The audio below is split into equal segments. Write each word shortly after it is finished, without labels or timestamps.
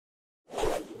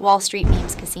Wall Street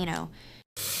Memes Casino,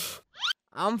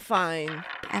 I'm fine.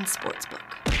 and Sportsbook.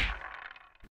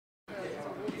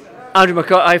 Andrew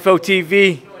McCart, IFL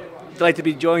TV. Delighted to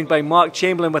be joined by Mark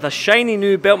Chamberlain with a shiny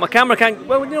new belt. My camera can't.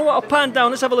 Well, you know what? I'll pan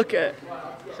down. Let's have a look at it.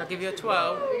 Shall I give you a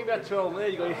 12? I'll give you a 12. There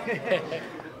you go.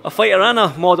 A fighter and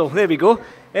a model. There we go.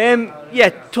 Yeah,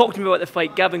 talk to me about the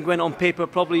fight. Gavin Gwynn on paper,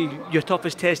 probably your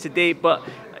toughest test to date. But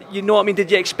you know what I mean?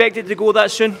 Did you expect it to go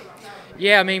that soon?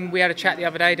 Yeah, I mean, we had a chat the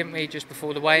other day, didn't we, just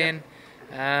before the weigh-in.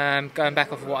 Going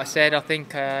back off of what I said, I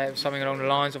think it was something along the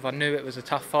lines of I knew it was a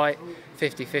tough fight,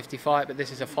 50-50 fight, but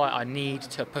this is a fight I need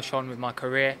to push on with my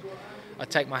career. I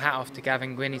take my hat off to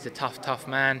Gavin Gwynn. He's a tough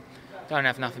man. Don't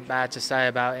have nothing bad to say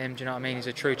about him, do you know what I mean? He's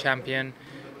a true champion,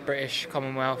 British,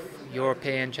 Commonwealth,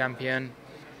 European champion.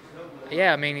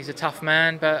 Yeah, I mean, he's a tough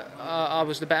man, but I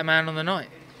was the better man on the night.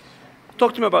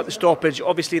 Talk to me about the stoppage.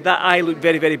 Obviously, that eye looked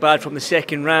very, very bad from the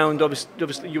second round.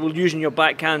 Obviously, you were using your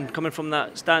backhand coming from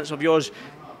that stance of yours.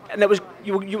 And that was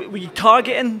were you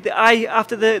targeting the eye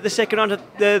after the second round?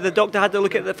 The doctor had to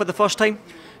look at it for the first time?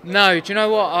 No, do you know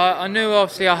what? I knew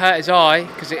obviously I hurt his eye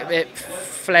because it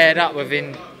flared up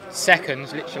within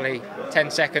seconds, literally 10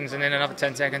 seconds, and then another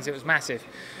 10 seconds. It was massive.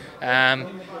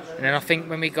 And then I think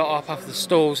when we got up off the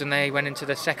stalls and they went into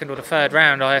the second or the third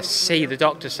round, I see the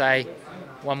doctor say,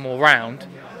 one more round,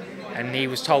 and he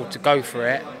was told to go for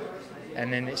it,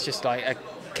 and then it's just like a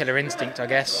killer instinct, I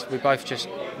guess. We both just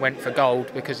went for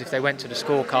gold because if they went to the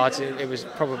scorecards, it was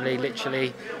probably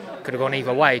literally could have gone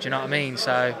either way, do you know what I mean?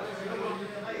 So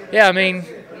yeah, I mean,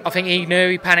 I think he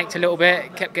knew, he panicked a little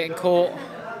bit, kept getting caught.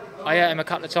 I hit him a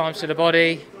couple of times to the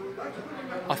body.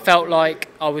 I felt like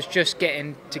I was just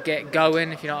getting to get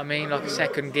going, if you know what I mean, like a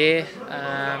second gear.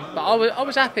 But I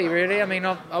was happy, really. I mean,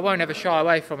 I won't ever shy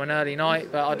away from an early night,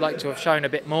 but I'd like to have shown a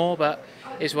bit more, but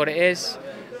it's what it is.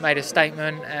 Made a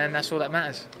statement, and that's all that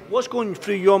matters. What's going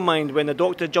through your mind when the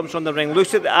doctor jumps on the ring,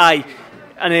 looks at the eye,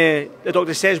 and the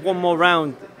doctor says one more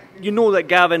round? You know that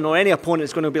Gavin or any opponent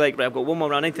is going to be like, right, I've got one more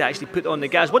round, I need to actually put on the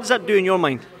gas. What does that do in your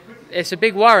mind? It's a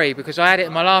big worry because I had it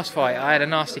in my last fight. I had a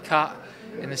nasty cut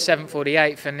in the 7th or the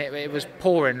 8th, and it was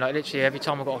pouring, like literally every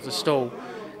time I got off the stool.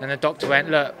 And the doctor went,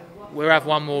 look, we'll have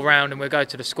one more round and we'll go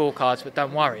to the scorecards, but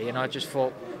don't worry. And I just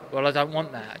thought, well, I don't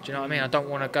want that. Do you know what I mean? I don't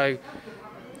want to go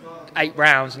 8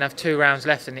 rounds and have 2 rounds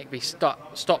left and it be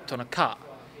stopped on a cut.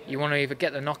 You want to either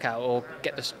get the knockout or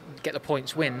get the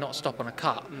points win, not stop on a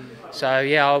cut. So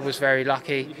yeah, I was very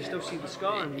lucky. You can still see the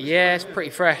scar. Yeah, it's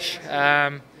pretty fresh.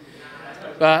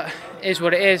 But it is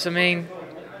what it is. I mean,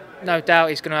 no doubt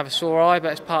he's going to have a sore eye,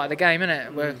 but it's part of the game, isn't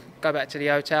it? We'll go back to the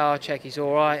hotel, I'll check he's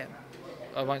all right.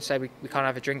 I won't say we can't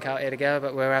have a drink out here together,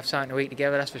 but we'll have something to eat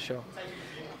together, that's for sure.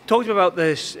 Talk to me about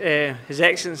this, His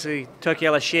Excellency Turki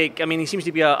Al Sheikh. I mean, he seems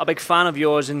to be a big fan of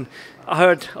yours, and I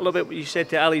heard a little bit what you said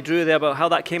to Ali Drew there about how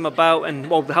that came about and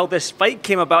well, how this fight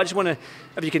came about. I just want to,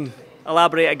 if you can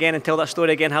elaborate again and tell that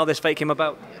story again, how this fight came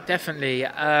about. Definitely.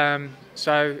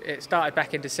 So it started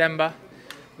back in December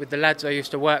with the lads I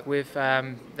used to work with.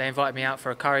 They invited me out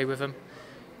for a curry with them.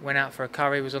 Went out for a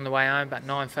curry, was on the way home about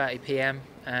 9:30 p.m.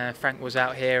 Frank was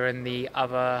out here in the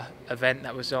other event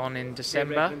that was on in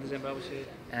December.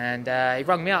 And he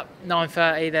rung me up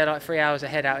 9:30. They're like 3 hours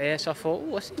ahead out here. So I thought, oh,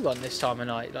 what's he want this time of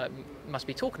night? Like, must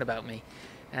be talking about me.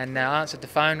 And I answered the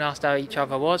phone, asked how each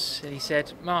other was, and he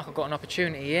said, Mark, I've got an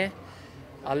opportunity here.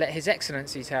 I'll let His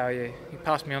Excellency tell you. He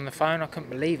passed me on the phone. I couldn't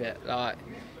believe it. Like,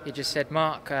 he just said,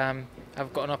 Mark,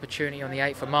 I've got an opportunity on the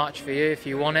 8th of March for you if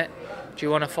you want it. Do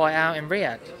you want to fight out in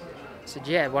Riyadh? I said,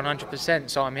 yeah, 100%,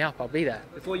 sign me up, I'll be there.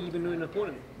 Before you even knew an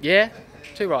opponent? Yeah,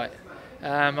 too right.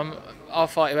 I'll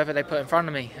fight whoever they put in front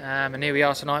of me. And here we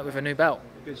are tonight with a new belt.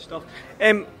 Good stuff.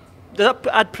 Does that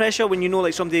add pressure when you know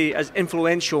like somebody as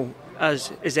influential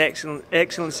as His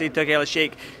Excellency Turki Al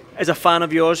Sheikh is a fan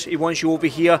of yours, he wants you over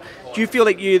here? Do you feel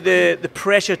like the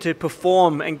pressure to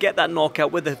perform and get that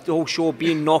knockout with the whole show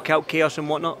being knockout chaos and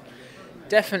whatnot?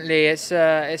 Definitely, it's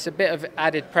a bit of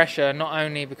added pressure, not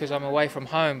only because I'm away from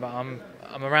home, but I'm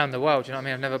around the world, you know what I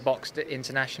mean? I've never boxed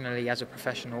internationally as a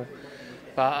professional,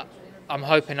 but I'm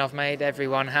hoping I've made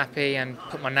everyone happy and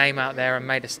put my name out there and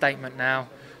made a statement now.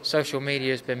 Social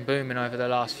media has been booming over the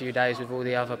last few days with all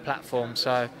the other platforms,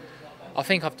 so I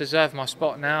think I've deserved my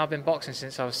spot now. I've been boxing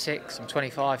since I was 6, I'm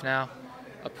 25 now.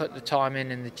 I put the time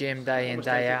in the gym day in,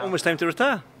 day out. Almost time to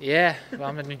retire. Yeah, well,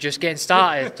 I'm just getting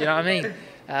started, do you know what I mean?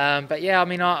 But yeah, I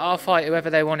mean, I'll fight whoever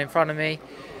they want in front of me.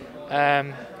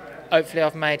 Hopefully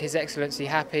I've made His Excellency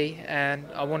happy, and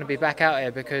I want to be back out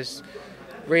here because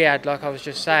Riyadh, like I was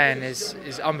just saying,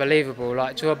 is unbelievable.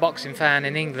 Like, to a boxing fan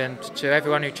in England, to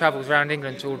everyone who travels around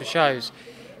England to all the shows,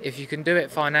 if you can do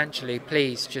it financially,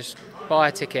 please just buy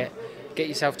a ticket get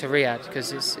yourself to Riyadh,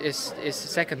 because it's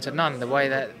second to none. The way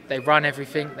that they run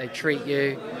everything, they treat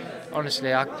you.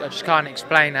 Honestly, I just can't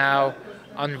explain how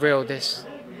unreal this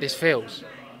feels.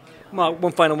 Mark,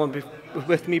 one final one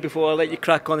with me before I let you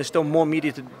crack on. There's still more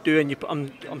media to do,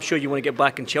 and I'm sure you want to get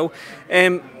back and chill.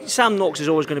 Sam Noakes is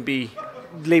always going to be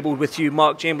labelled with you,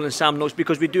 Mark Chamberlain, Sam Noakes,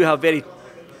 because we've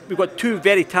got two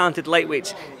very talented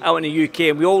lightweights out in the UK,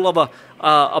 and we all love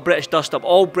a British dust-up,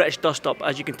 all British dust-up,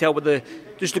 as you can tell with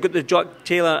just look at the Josh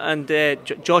Taylor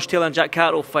and Jack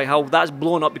Carroll fight, how that's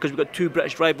blown up because we've got two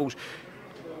British rivals.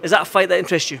 Is that a fight that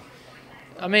interests you?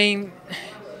 I mean,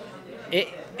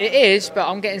 it is, but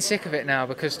I'm getting sick of it now,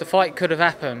 because the fight could have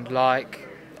happened. Like,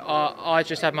 I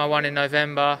just had my one in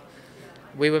November.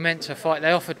 We were meant to fight.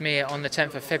 They offered me it on the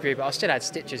 10th of February, but I still had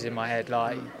stitches in my head,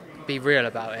 like, be real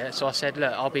about it. So I said,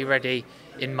 look, I'll be ready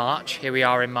in March. Here we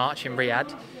are in March in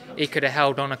Riyadh. He could have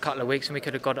held on a couple of weeks and we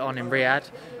could have got it on in Riyadh,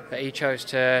 but he chose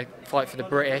to fight for the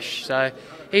British. So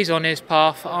he's on his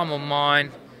path, I'm on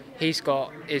mine. He's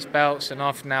got his belts and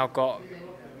I've now got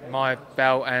my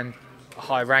belt and a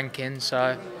high ranking.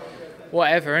 So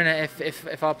whatever, innit?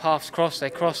 If our paths cross, they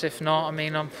cross. If not, I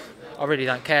mean, I really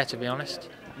don't care, to be honest.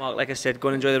 Mark, like I said, go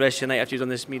and enjoy the rest of your night after you've done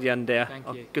this media, and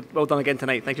Thank you. Good, well done again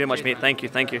tonight. Thank you very much, mate. Thank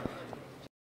you.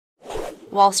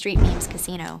 Wall Street Memes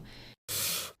Casino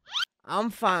I'm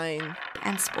fine.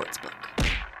 and Sportsbook.